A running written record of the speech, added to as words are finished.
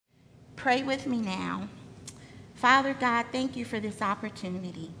Pray with me now. Father God, thank you for this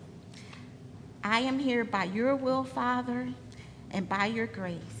opportunity. I am here by your will, Father, and by your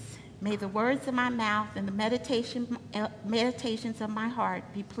grace. May the words of my mouth and the meditations of my heart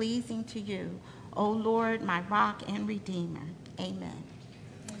be pleasing to you, O Lord, my rock and redeemer. Amen.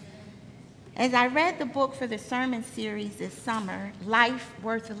 As I read the book for the sermon series this summer, Life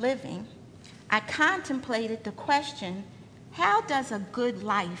Worth Living, I contemplated the question, how does a good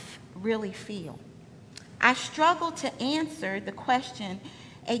life really feel? I struggled to answer the question,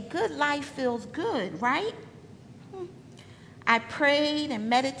 a good life feels good, right? I prayed and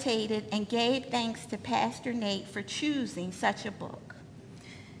meditated and gave thanks to Pastor Nate for choosing such a book.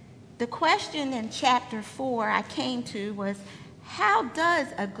 The question in chapter 4 I came to was, how does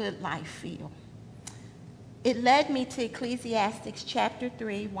a good life feel? It led me to Ecclesiastes chapter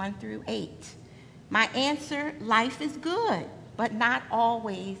 3, 1 through 8. My answer, life is good, but not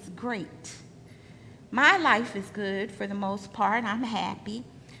always great. My life is good for the most part. I'm happy.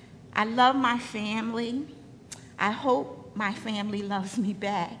 I love my family. I hope my family loves me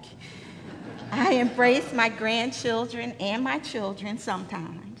back. I embrace my grandchildren and my children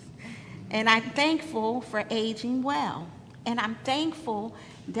sometimes. And I'm thankful for aging well. And I'm thankful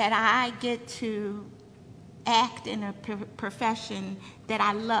that I get to act in a profession that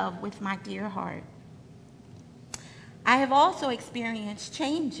I love with my dear heart. I have also experienced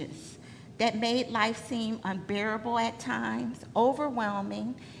changes that made life seem unbearable at times,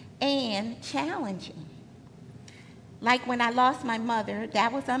 overwhelming, and challenging. Like when I lost my mother,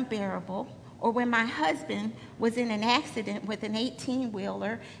 that was unbearable, or when my husband was in an accident with an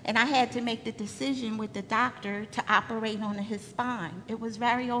 18-wheeler and I had to make the decision with the doctor to operate on his spine. It was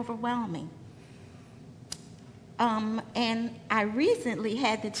very overwhelming. And I recently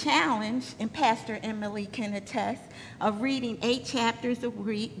had the challenge, and Pastor Emily can attest, of reading 8 chapters a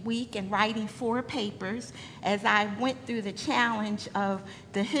week and writing 4 papers as I went through the challenge of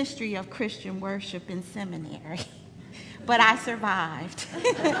the history of Christian worship in seminary. But I survived.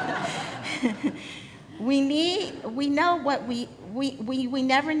 We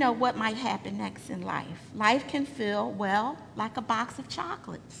never know what might happen next in life. Life can feel, well, like a box of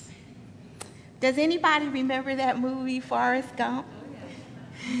chocolates. Does anybody remember that movie, Forrest Gump?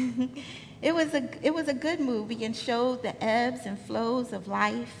 It was a good movie and showed the ebbs and flows of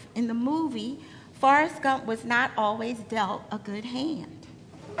life. In the movie, Forrest Gump was not always dealt a good hand,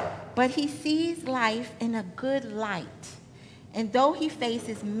 but he sees life in a good light. And though he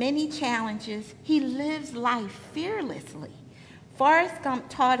faces many challenges, he lives life fearlessly. Forrest Gump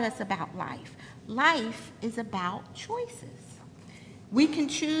taught us about life. Life is about choices. We can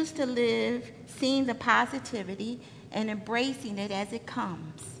choose to live seeing the positivity and embracing it as it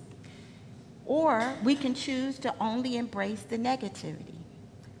comes. Or we can choose to only embrace the negativity.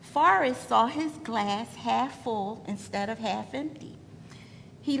 Forrest saw his glass half full instead of half empty.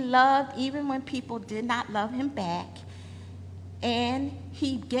 He loved even when people did not love him back, and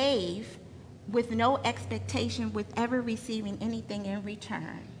he gave with no expectation with ever receiving anything in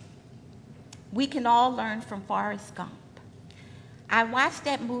return. We can all learn from Forrest Gump. I watched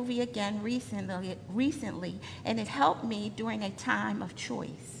that movie again recently, and it helped me during a time of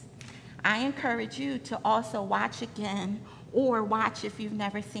choice. I encourage you to also watch again, or watch if you've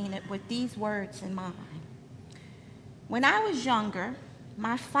never seen it, with these words in mind. When I was younger,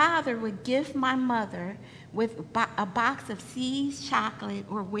 my father would gift my mother with a box of See's chocolate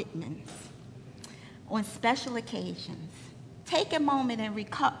or Whitman's on special occasions. Take a moment and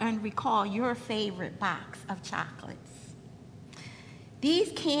recall your favorite box of chocolates.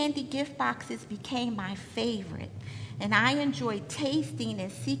 These candy gift boxes became my favorite, and I enjoyed tasting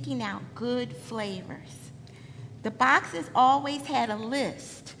and seeking out good flavors. The boxes always had a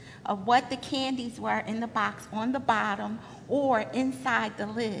list of what the candies were in the box on the bottom or inside the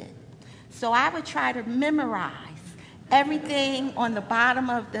lid. So I would try to memorize everything on the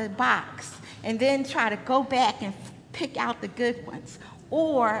bottom of the box and then try to go back and pick out the good ones.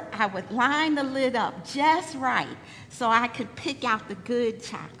 Or I would line the lid up just right so I could pick out the good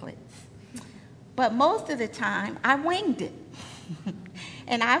chocolates. But most of the time, I winged it.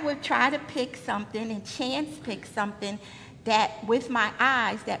 And I would try to pick something and chance pick something that, with my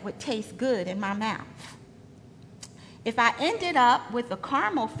eyes, that would taste good in my mouth. If I ended up with a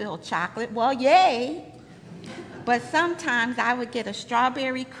caramel-filled chocolate, well, yay. But sometimes I would get a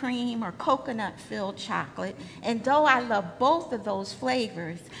strawberry cream or coconut-filled chocolate, and though I love both of those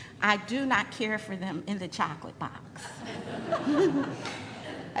flavors, I do not care for them in the chocolate box.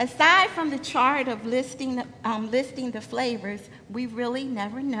 Aside from the chart of listing the flavors, we really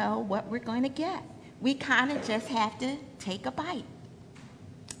never know what we're going to get. We kind of just have to take a bite.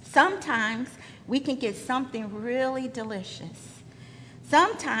 Sometimes we can get something really delicious.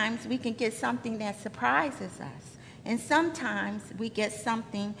 Sometimes we can get something that surprises us. And sometimes we get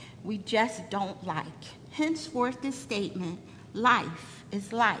something we just don't like. Henceforth, this statement, life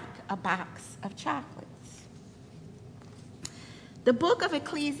is like a box of chocolates. The book of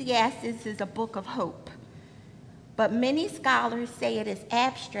Ecclesiastes is a book of hope, but many scholars say it is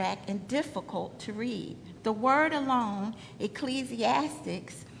abstract and difficult to read. The word alone,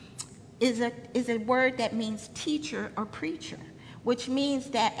 ecclesiastics, is a word that means teacher or preacher, which means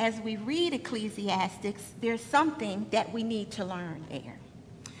that as we read Ecclesiastics, there's something that we need to learn there.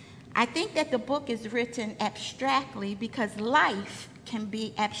 I think that the book is written abstractly because life can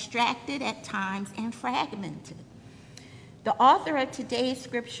be abstracted at times and fragmented. The author of today's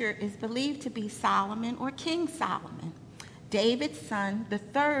scripture is believed to be Solomon or King Solomon, David's son, the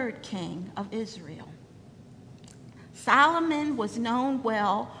third king of Israel. Solomon was known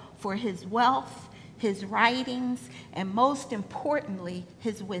well for his wealth, his writings, and most importantly,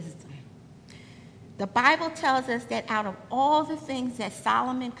 his wisdom. The Bible tells us that out of all the things that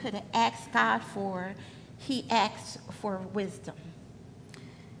Solomon could have asked God for, he asked for wisdom.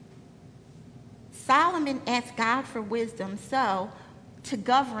 Solomon asked God for wisdom to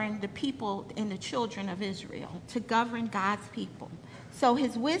govern the people and the children of Israel, to govern God's people. So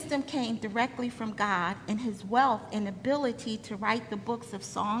his wisdom came directly from God, and his wealth and ability to write the books of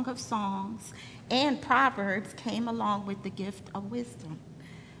Song of Songs and Proverbs came along with the gift of wisdom.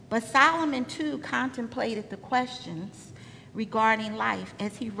 But Solomon, too, contemplated the questions regarding life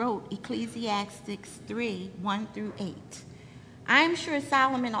as he wrote Ecclesiastes 3, 1 through 8. I am sure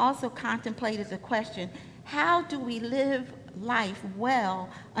Solomon also contemplated the question, how do we live life well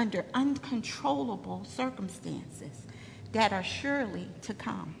under uncontrollable circumstances that are surely to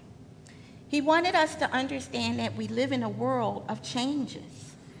come? He wanted us to understand that we live in a world of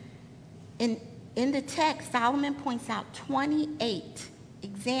changes. In the text, Solomon points out 28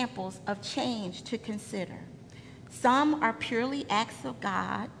 examples of change to consider. Some are purely acts of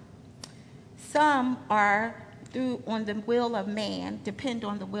God. Some are on the will of man, depend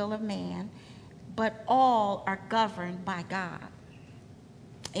on the will of man, but all are governed by God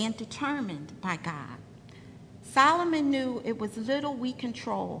and determined by God. Solomon knew it was little we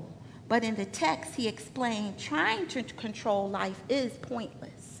control, but in the text he explained trying to control life is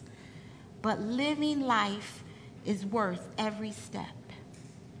pointless, but living life is worth every step.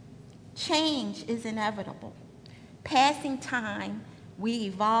 Change is inevitable. Passing time, we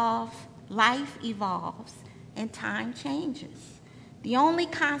evolve, life evolves, and time changes. The only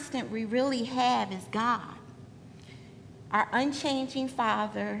constant we really have is God. Our unchanging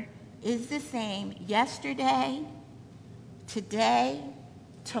Father is the same yesterday, today,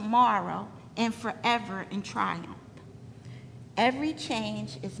 tomorrow, and forever in triumph. Every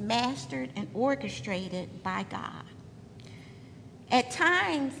change is mastered and orchestrated by God. At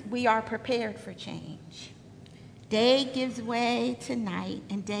times, we are prepared for change. Day gives way to night,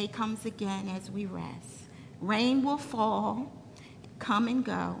 and day comes again as we rest. Rain will fall, come and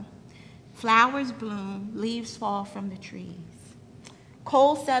go. Flowers bloom, leaves fall from the trees.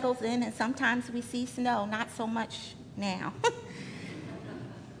 Cold settles in, and sometimes we see snow, not so much now.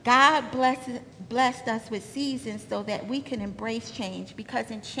 God blessed us with seasons so that we can embrace change,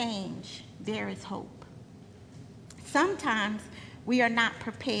 because in change, there is hope. Sometimes we are not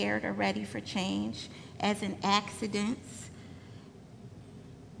prepared or ready for change, as in accidents,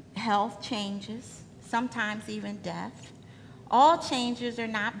 health changes, sometimes even death. All changes are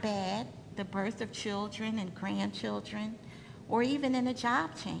not bad, the birth of children and grandchildren, or even in a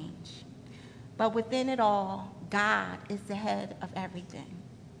job change. But within it all, God is the head of everything.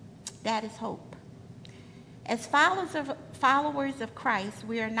 That is hope. As followers of Christ,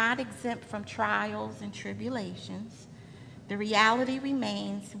 we are not exempt from trials and tribulations. The reality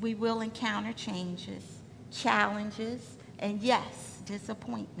remains we will encounter changes, challenges, and yes,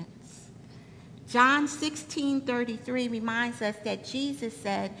 disappointments. John 16:33 reminds us that Jesus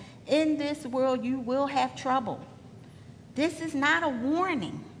said, "In this world you will have trouble." This is not a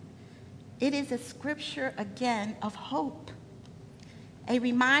warning. It is a scripture, again, of hope. A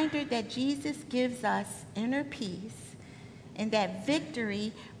reminder that Jesus gives us inner peace and that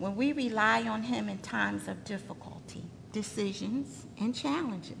victory when we rely on him in times of difficulty, decisions, and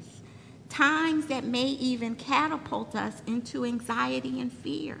challenges. Times that may even catapult us into anxiety and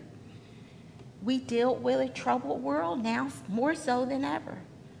fear. We deal with a troubled world now more so than ever.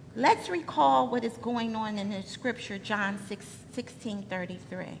 Let's recall what is going on in the scripture, John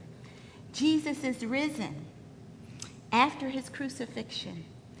 16:33. Jesus is risen after his crucifixion.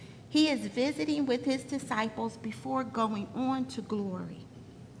 He is visiting with his disciples before going on to glory.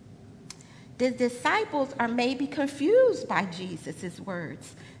 the disciples are maybe confused by Jesus'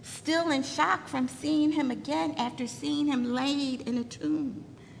 words, still in shock from seeing him again after seeing him laid in a tomb,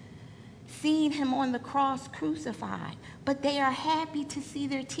 seeing him on the cross crucified. But they are happy to see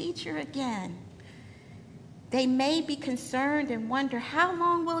their teacher again. They may be concerned and wonder, how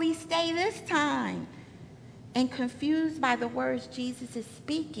long will he stay this time? And confused by the words Jesus is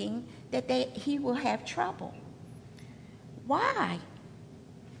speaking, that he will have trouble. Why?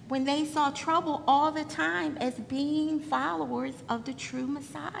 When they saw trouble all the time as being followers of the true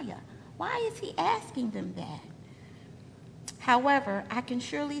Messiah. Why is he asking them that? However, I can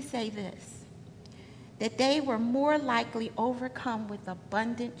surely say this, that they were more likely overcome with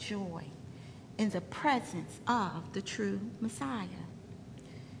abundant joy in the presence of the true Messiah.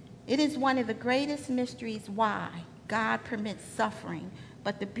 It is one of the greatest mysteries why God permits suffering,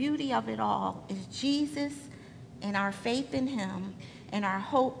 but the beauty of it all is Jesus and our faith in him and our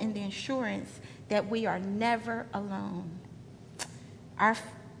hope in the assurance that we are never alone. Our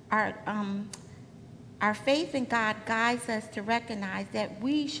faith in God guides us to recognize that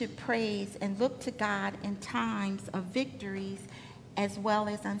we should praise and look to God in times of victories as well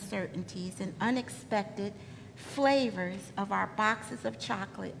as uncertainties and unexpected flavors of our boxes of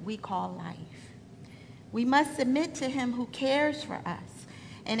chocolate we call life. We must submit to him who cares for us,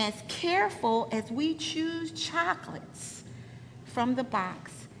 and as careful as we choose chocolates from the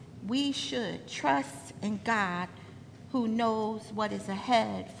box, we should trust in God who knows what is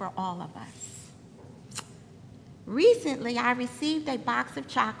ahead for all of us. Recently, I received a box of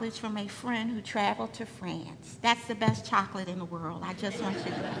chocolates from a friend who traveled to France. That's the best chocolate in the world. I just want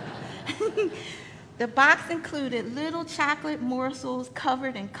you to know. The box included little chocolate morsels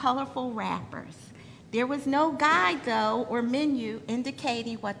covered in colorful wrappers. There was no guide, though, or menu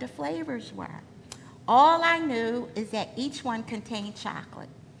indicating what the flavors were. All I knew is that each one contained chocolate.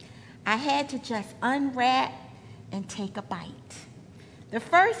 I had to just unwrap and take a bite. The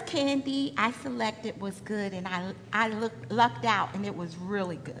first candy I selected was good, and I lucked out, and it was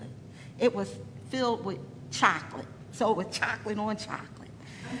really good. It was filled with chocolate, so it was chocolate on chocolate.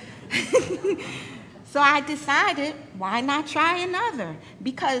 So I decided, why not try another?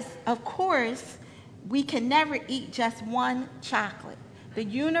 Because, of course, we can never eat just one chocolate. The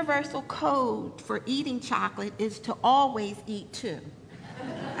universal code for eating chocolate is to always eat two.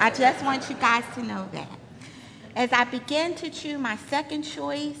 I just want you guys to know that. As I began to chew my second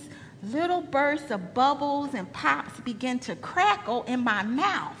choice, little bursts of bubbles and pops began to crackle in my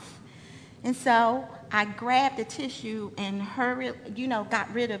mouth. And so I grabbed a tissue and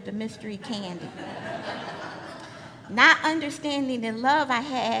got rid of the mystery candy. Not understanding the love I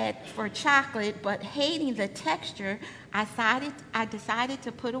had for chocolate, but hating the texture, I decided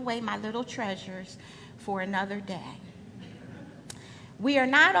to put away my little treasures for another day. We are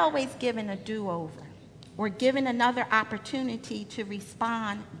not always given a do-over or given another opportunity to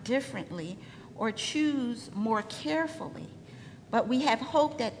respond differently or choose more carefully. But we have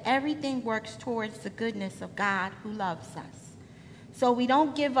hope that everything works towards the goodness of God who loves us. So we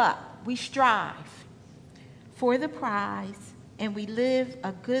don't give up. We strive for the prize, and we live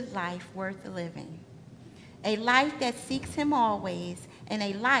a good life worth living. A life that seeks him always, and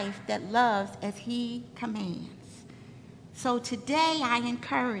a life that loves as he commands. So today I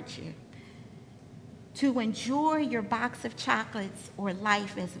encourage you to enjoy your box of chocolates, or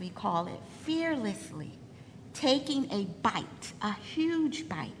life as we call it, fearlessly, taking a bite, a huge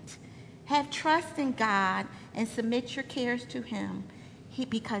bite. Have trust in God and submit your cares to him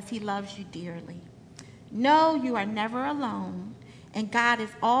because he loves you dearly. Know you are never alone, and God is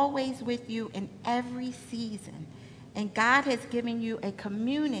always with you in every season. And God has given you a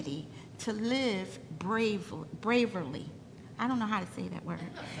community to live bravely. I don't know how to say that word.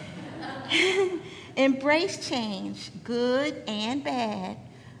 Embrace change, good and bad,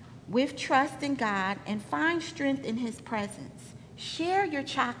 with trust in God, and find strength in his presence. Share your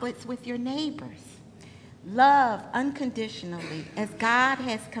chocolates with your neighbors. Love unconditionally as God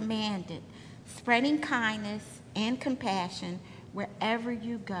has commanded, spreading kindness and compassion wherever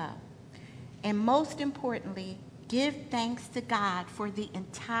you go. And most importantly, give thanks to God for the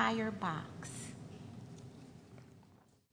entire box.